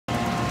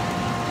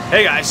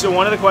Hey guys, so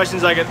one of the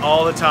questions I get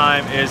all the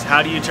time is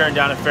how do you turn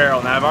down a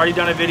ferrule? Now I've already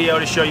done a video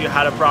to show you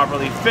how to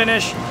properly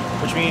finish,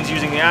 which means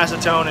using the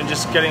acetone and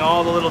just getting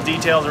all the little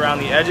details around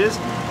the edges.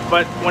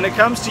 But when it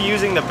comes to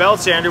using the belt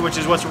sander, which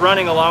is what's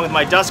running along with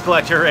my dust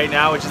collector right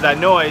now, which is that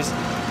noise,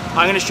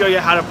 I'm going to show you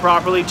how to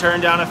properly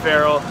turn down a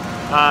ferrule,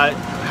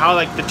 how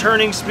like the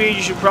turning speed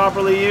you should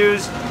properly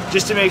use,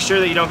 just to make sure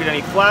that you don't get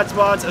any flat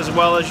spots, as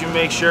well as you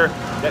make sure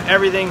that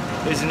everything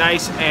is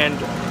nice and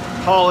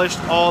polished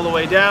all the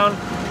way down,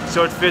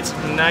 so it fits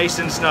nice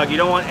and snug. You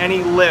don't want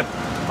any lip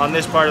on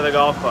this part of the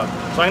golf club. So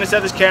I'm going to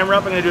set this camera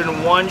up, I'm going to do it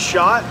in one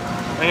shot,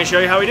 I'm going to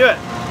show you how we do it.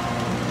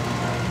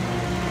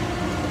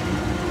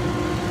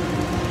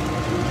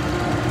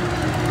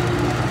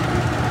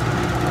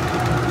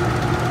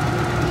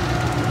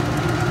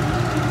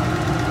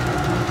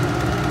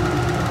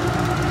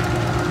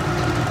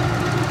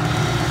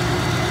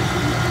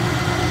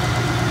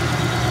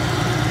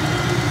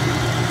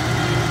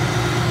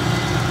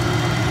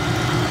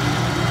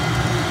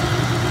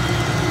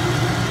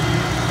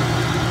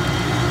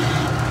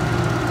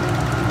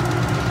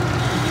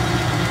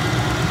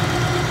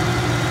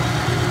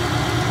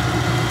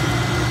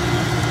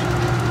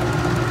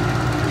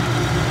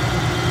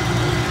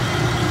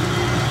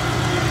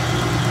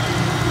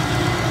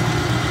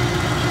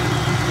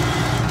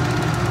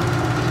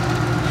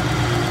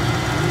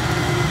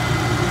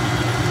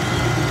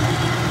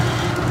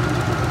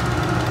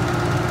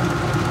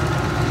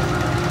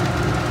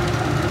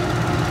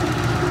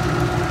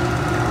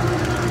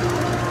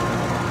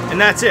 And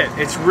that's it.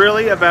 It's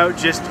really about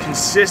just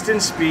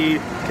consistent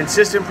speed,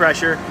 consistent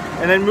pressure,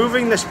 and then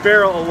moving the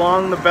ferrule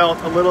along the belt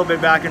a little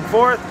bit back and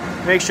forth.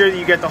 Make sure that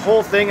you get the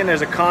whole thing and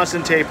there's a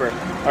constant taper.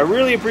 I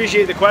really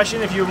appreciate the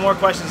question. If you have more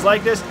questions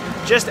like this,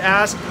 just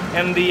ask.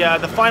 And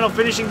the final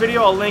finishing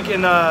video I'll link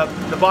in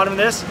the bottom of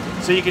this,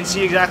 so you can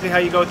see exactly how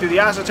you go through the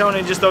acetone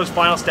and just those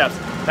final steps.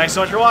 Thanks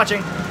so much for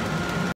watching.